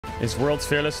Is Worlds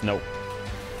fearless? No.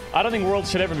 I don't think Worlds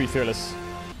should ever be fearless.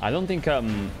 I don't think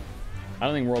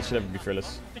Worlds should ever be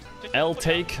fearless. L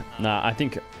take? Nah, I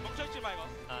think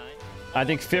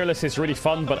fearless is really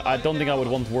fun, but I don't think I would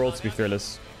want Worlds to be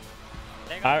fearless.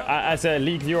 As a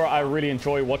League viewer, I really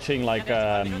enjoy watching like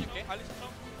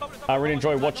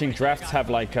drafts have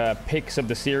like picks of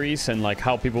the series and like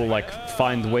how people like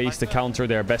find ways to counter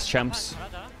their best champs.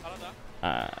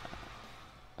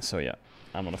 So yeah,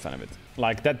 I'm not a fan of it.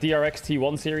 Like that DRX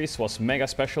T1 series was mega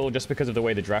special just because of the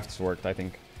way the drafts worked, I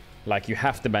think. Like you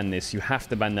have to ban this, you have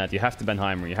to ban that, you have to ban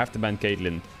Heimer, you have to ban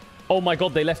Caedrel. Oh my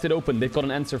god, they left it open. They've got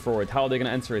an answer for it. How are they going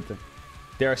to answer it?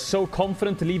 They are so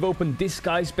confident to leave open this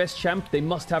guy's best champ. They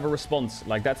must have a response.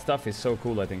 Like that stuff is so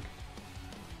cool, I think.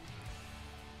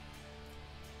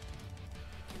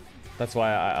 That's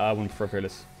why I went for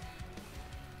fearless.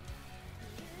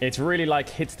 It's really like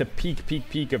hits the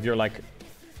peak of your like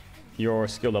your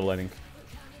skill level, I think.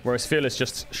 Whereas fearless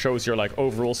just shows your like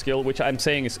overall skill, which I'm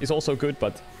saying is also good,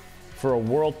 but for a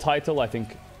world title, I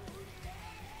think,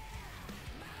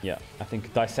 yeah, I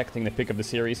think dissecting the pick of the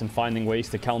series and finding ways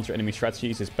to counter enemy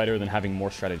strategies is better than having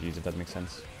more strategies, if that makes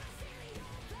sense.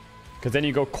 Because then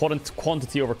you go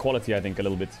quantity over quality, I think, a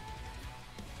little bit.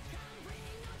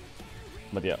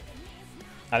 But yeah,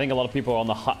 I think a lot of people are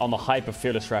on the hype of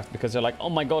fearless draft because they're like,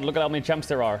 oh my god, look at how many champs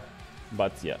there are.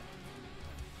 But yeah.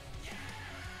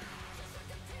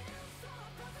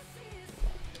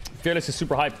 Fearless is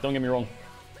super hyped, don't get me wrong.